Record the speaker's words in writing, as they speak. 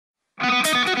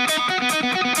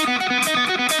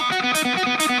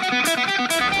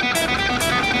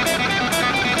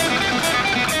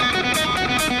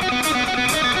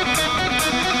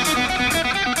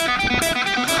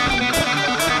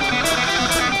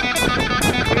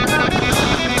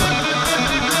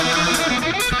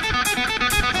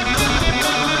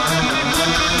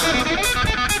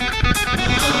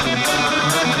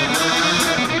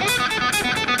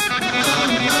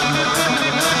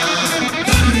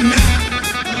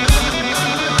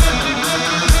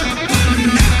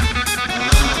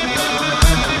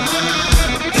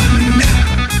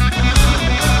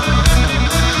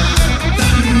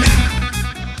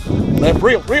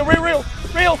Real, real, real, real,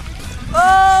 real.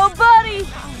 Oh, buddy.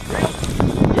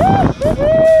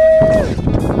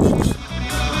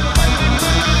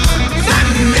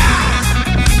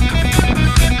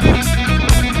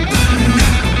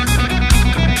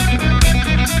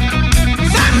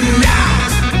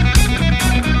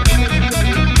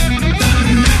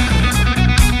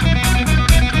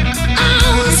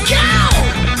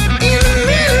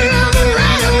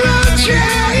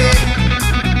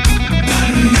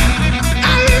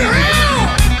 I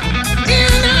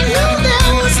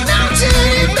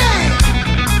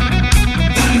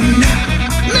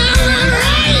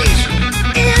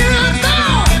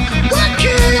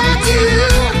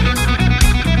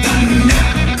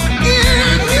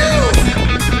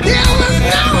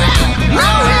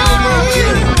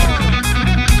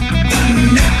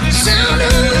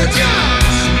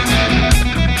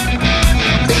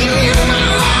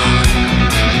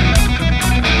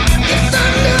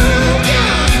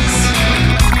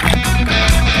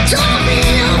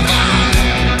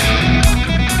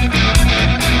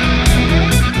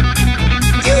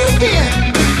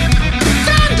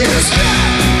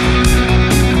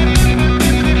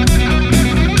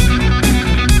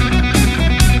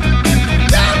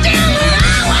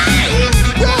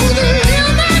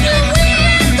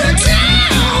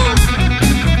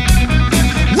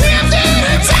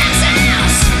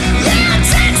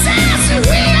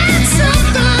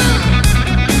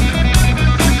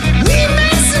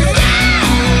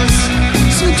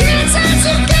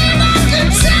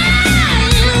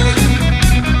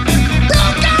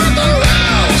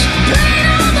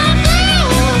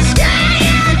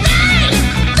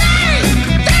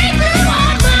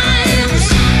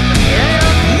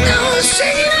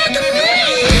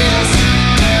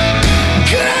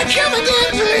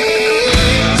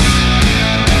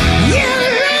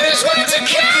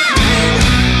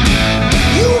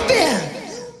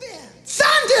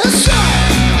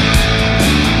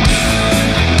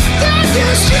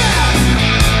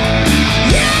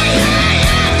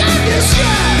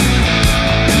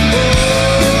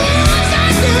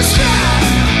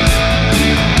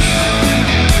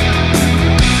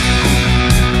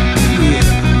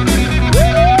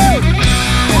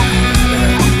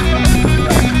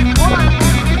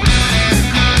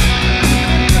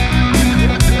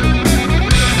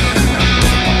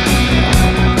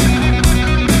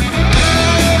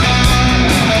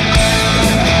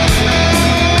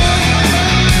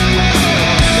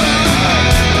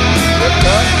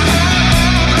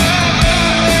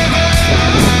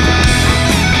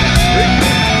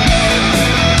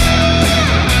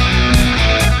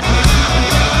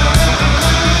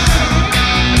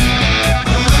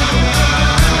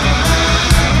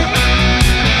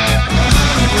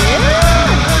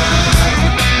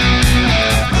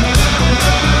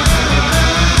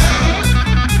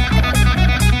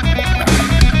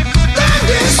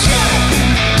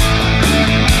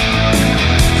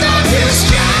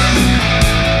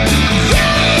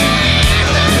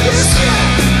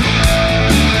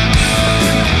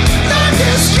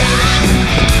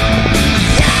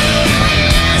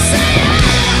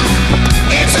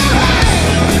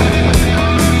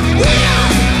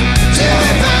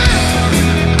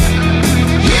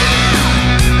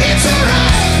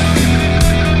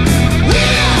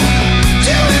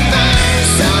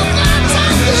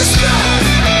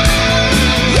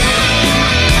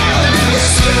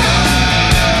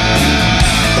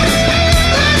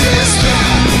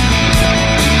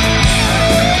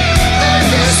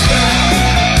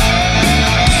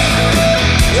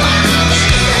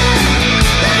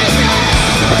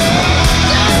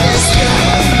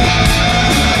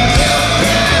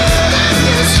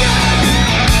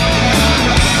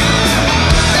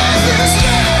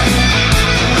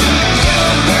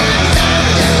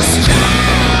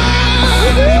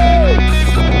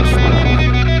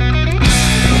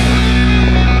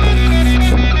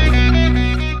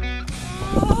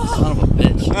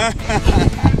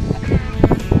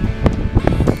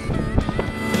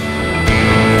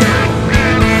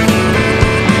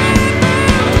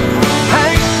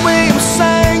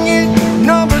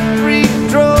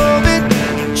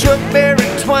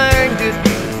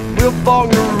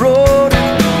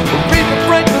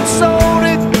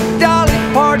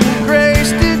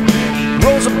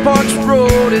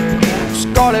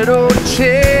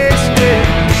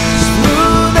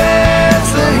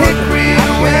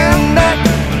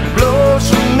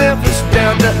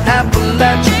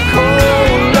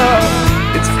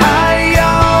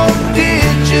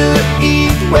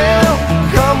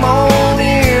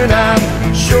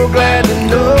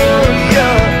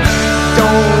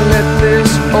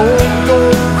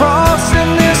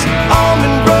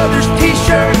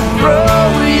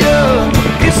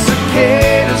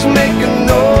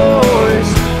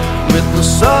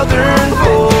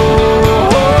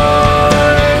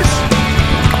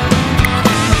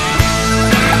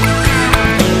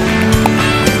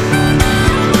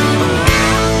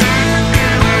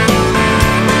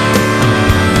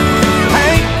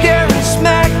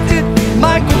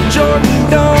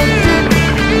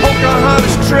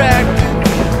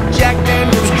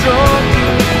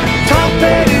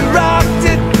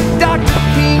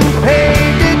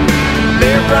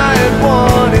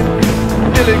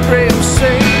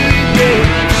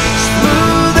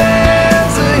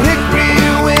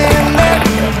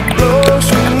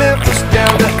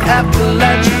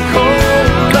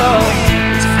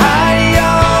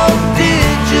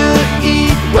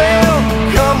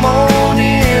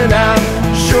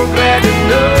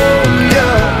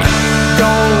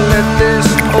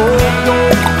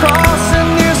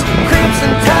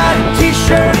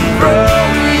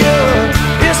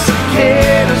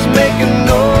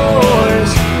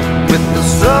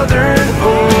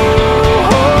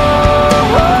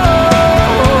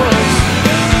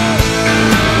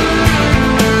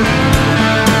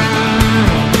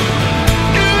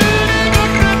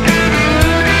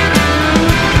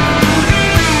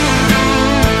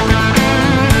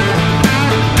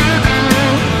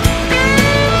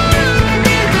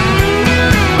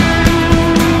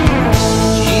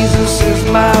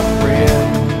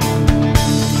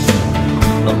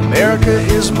America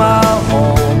is my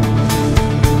home.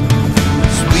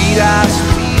 Sweet iced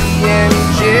tea and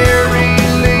Jerry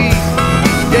Lee,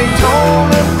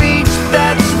 Daytona Beach,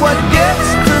 that's what gets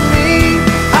to me.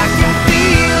 I can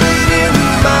feel it in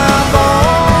my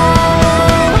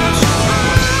bones.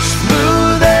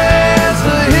 Smooth as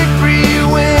the hickory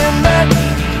wind that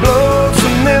blows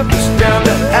from Memphis down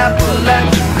to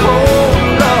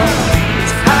Apalachicola.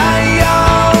 Hi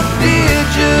y'all, did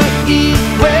you eat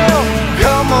well?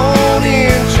 Come on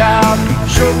in, child,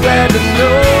 sure glad to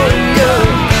know you.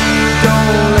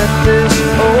 Don't let this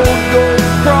old gold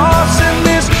cross and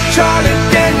this Charlie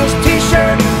Daniels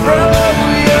t-shirt throw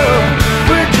you.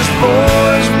 We're just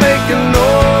boys making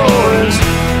noise,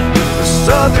 the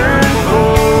Southern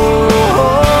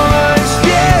boys.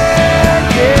 Yeah,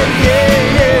 yeah, yeah,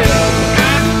 yeah.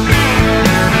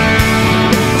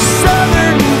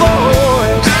 Southern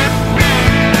boys.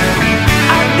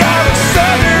 I got a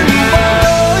Southern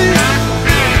boys.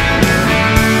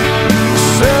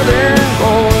 Southern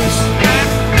boys.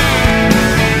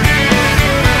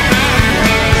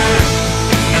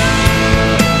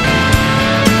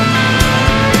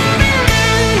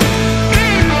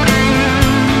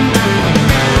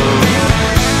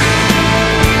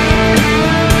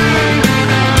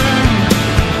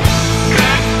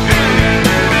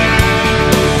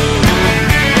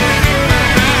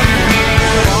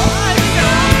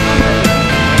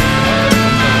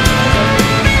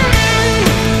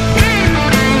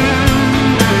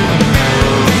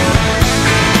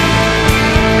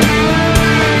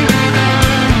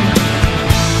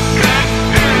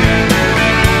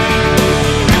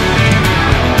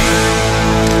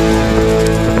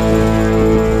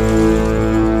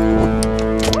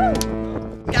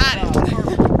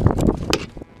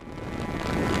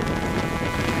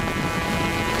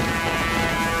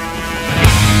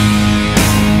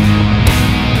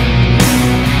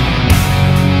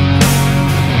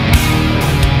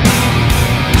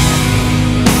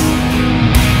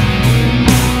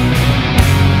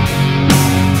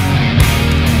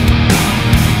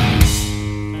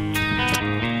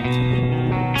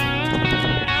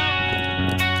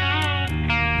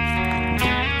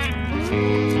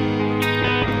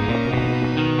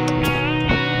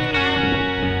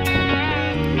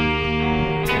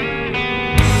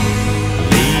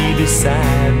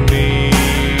 Beside me,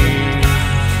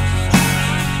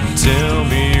 tell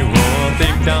me what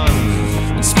they've done,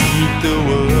 and speak the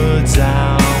words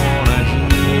I wanna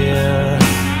hear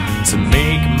to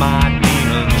make my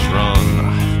demons run.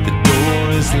 The door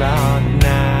is locked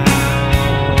now,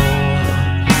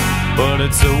 but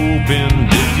it's open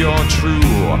if you're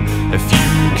true. If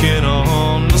you can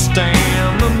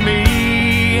understand the me,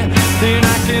 then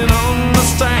I can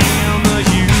understand the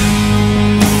you.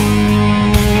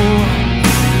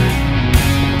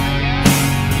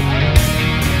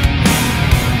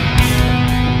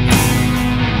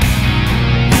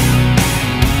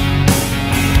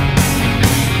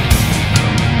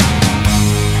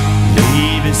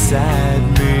 Beside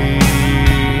me,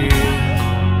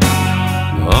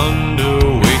 under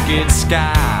wicked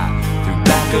sky, through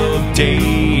black of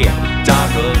day,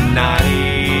 dark of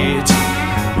night,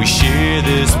 we share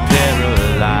this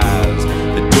paralyzed.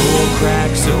 The door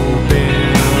cracks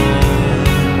open,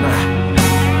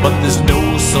 but there's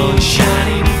no sun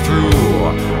shining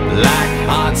through, like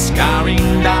hot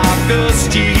scarring dark of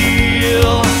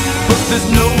steel. But there's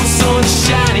no sun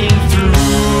shining through.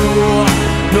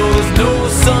 No, there's no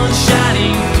sun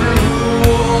shining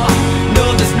through.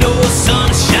 No, there's no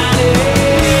sun shining.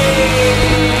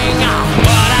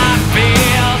 What I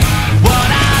felt, what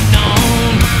I've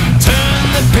known. Turn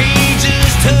the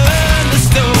pages, turn the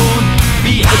stone.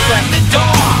 Behind the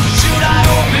door, should I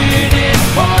open it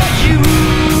for you?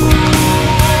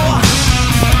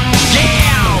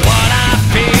 Yeah, what I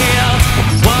felt,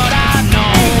 what I've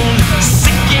known.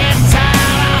 Sick and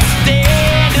tired, I'm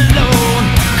staying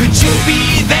alone. Could you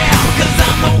be there? 'Cause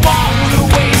I'm the one who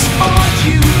waits for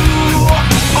you.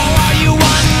 Or are you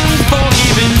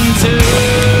unforgiven too?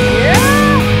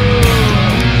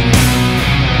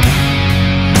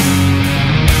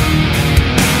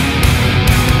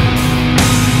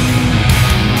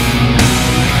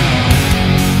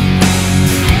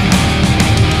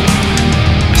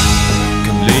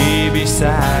 Come lay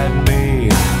beside me.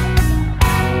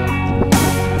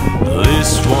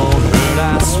 This won't hurt, I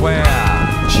swear.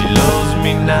 She loves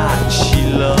me not, she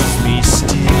loves me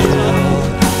still,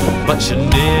 but she'll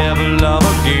never love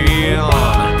again.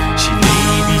 She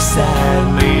lay beside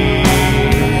me,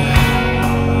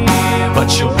 but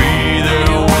she'll be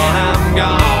there when I'm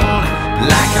gone,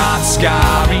 like hot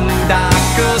scarring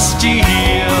dark of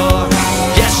steel.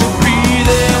 Yeah, she'll be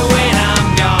there when I'm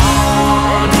gone.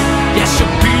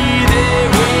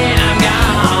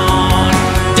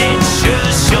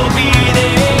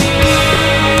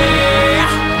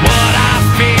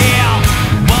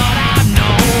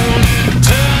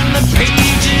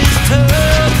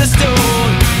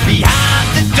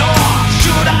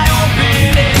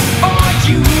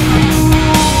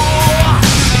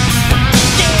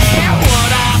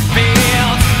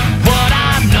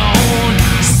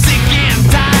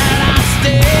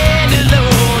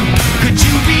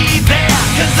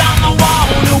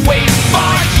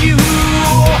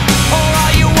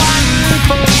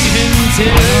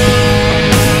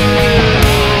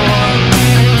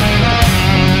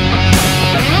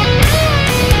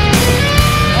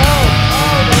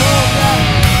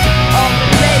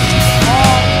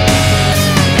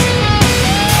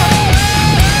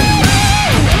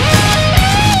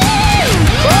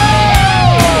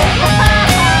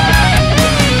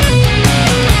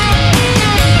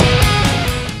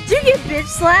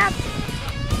 slap?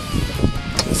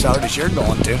 As hard as you're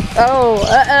going to. Oh,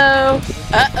 uh-oh.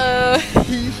 Uh-oh.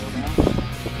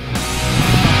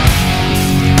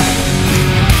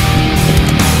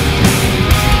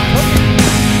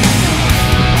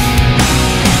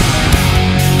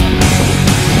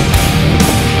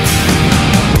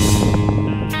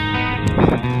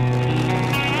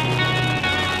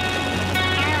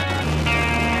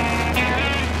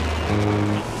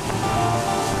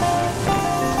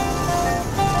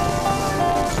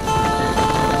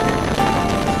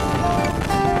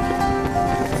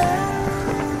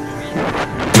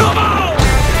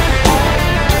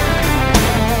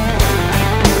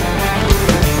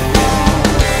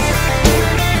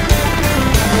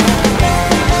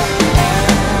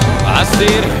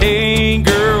 Said, hey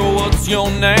girl, what's your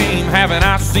name? Haven't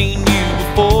I seen you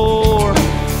before?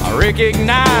 I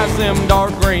recognize them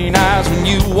dark green eyes when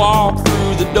you walk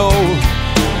through the door.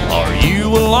 Are you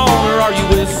alone or are you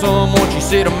with someone? She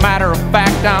said, a matter of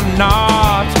fact, I'm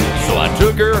not. So I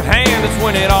took her hand, that's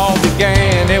when it all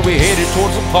began, and we headed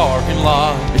towards the parking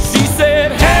lot. She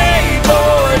said, hey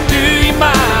boy, do you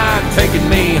mind taking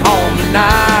me home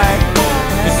tonight?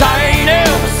 'Cause I ain't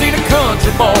ever seen a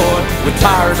country boy with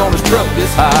tires on his truck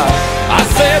this high. I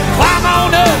said, climb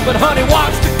on up, but honey,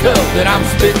 watch the cup that I'm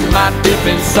spitting my dip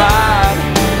inside.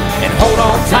 And hold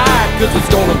on tight, 'cause it's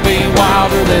gonna be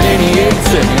wilder than any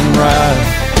 8-second ride.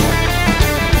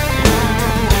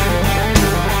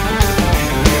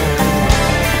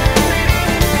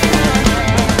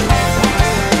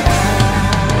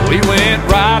 We went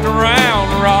riding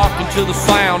around, rocking to the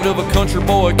sound of a country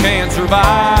boy can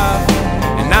survive.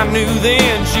 And I knew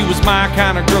then she was my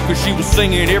kind of girl, 'cause she was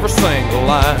singing every single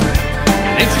line.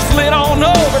 And then she slid on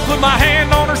over, put my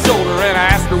hand on her shoulder, and I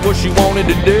asked her what she wanted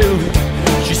to do.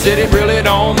 She said, it really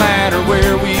don't matter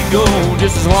where we go,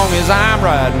 just as long as I'm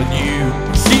riding with you.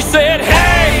 She said,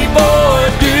 hey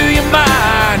boy, do you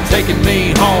mind taking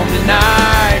me home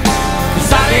tonight?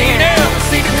 'Cause I ain't ever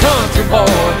seen a country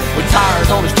boy with tires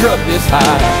on his truck this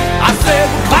high. I said,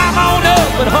 well, climb on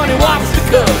up, but honey, watch the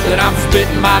cup that I'm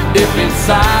spitting my dip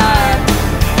inside.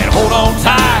 And hold on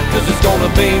tight, 'cause it's gonna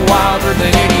be wilder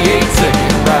than any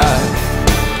 8-second ride.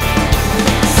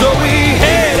 So we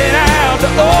headed out to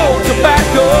Old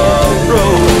Tobacco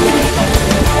Road.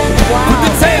 With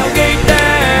the tailgate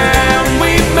down,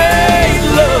 we made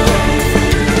love.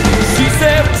 She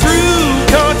said, a true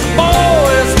country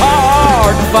boy is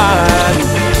hard to find,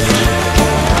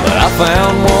 but I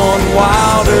found one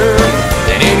wilder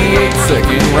than any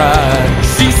 8-second ride.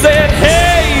 She said,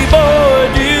 hey boy,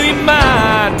 do you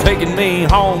mind taking me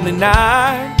home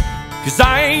tonight? 'Cause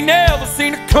I ain't never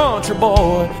seen a country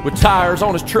boy with tires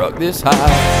on his truck this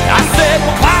high. I said,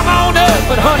 well, climb on up,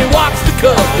 but honey, watch the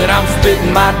cup that I'm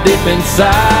spitting my dip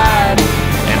inside.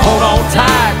 And hold on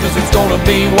tight, 'cause it's gonna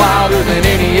be wilder than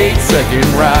any 8-second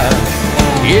ride.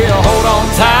 Yeah, hold on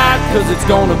tight, 'cause it's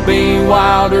gonna be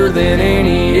wilder than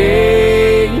any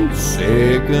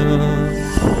 8-second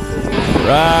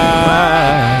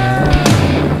ride.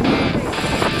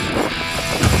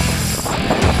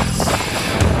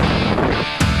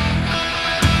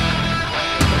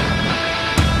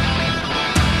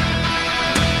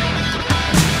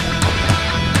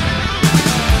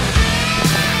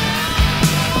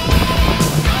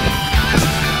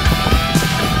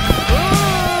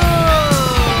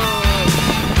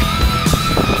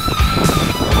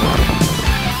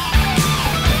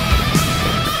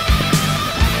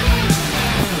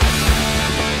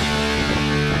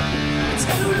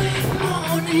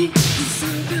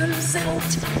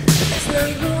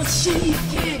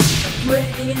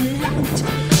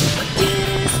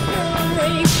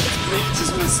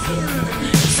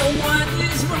 So what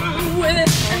is wrong with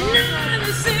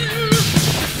another sin? The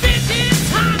bitch is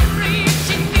hungry,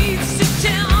 she needs to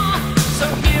tell. So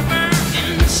give her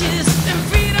inches and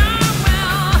feed her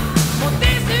well. For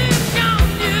this is young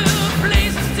new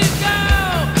places to go.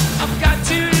 I've got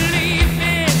to leave,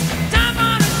 it's time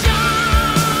on a job.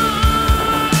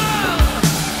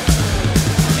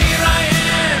 Here I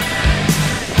am,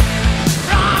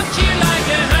 rock you like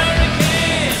a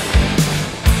hurricane.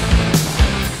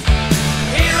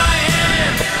 Here I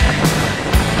am,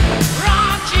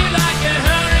 rock you like a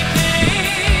hurricane.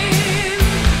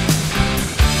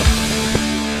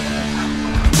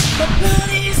 My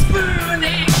blood is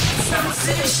burning, sounds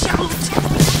to shout.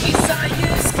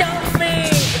 Desire's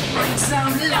coming, breaks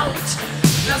out loud.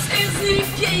 Lost is the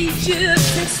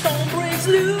cages, and storm breaks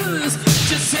loose.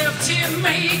 Just have to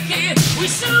make it, we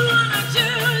still wanna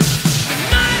choose. The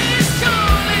night is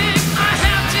calling, I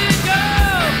have to go.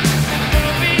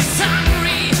 Movies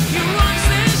hungry, he runs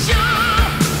the show.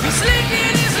 He's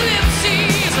licking his lips,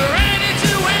 he's ready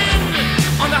to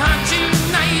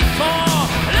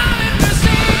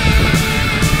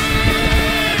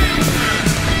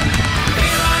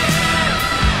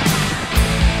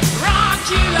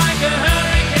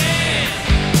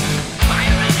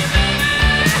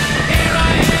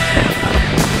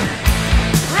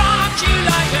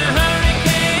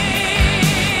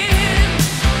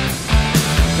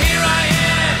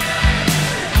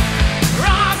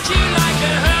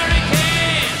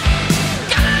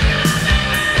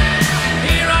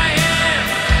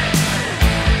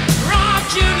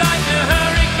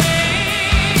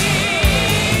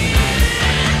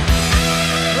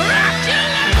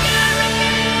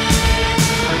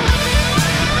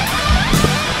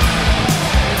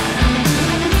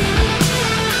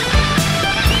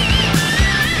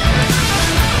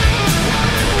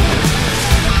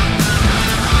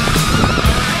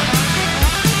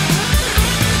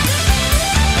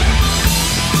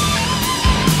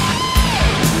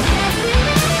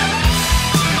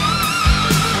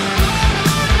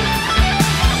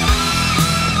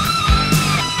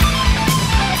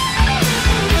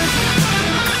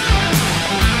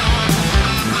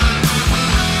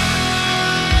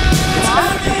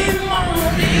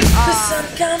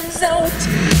comes out.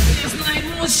 His night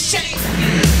was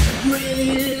shaking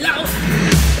really loud.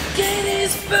 Get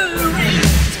his burning,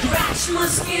 scratch my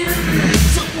skin.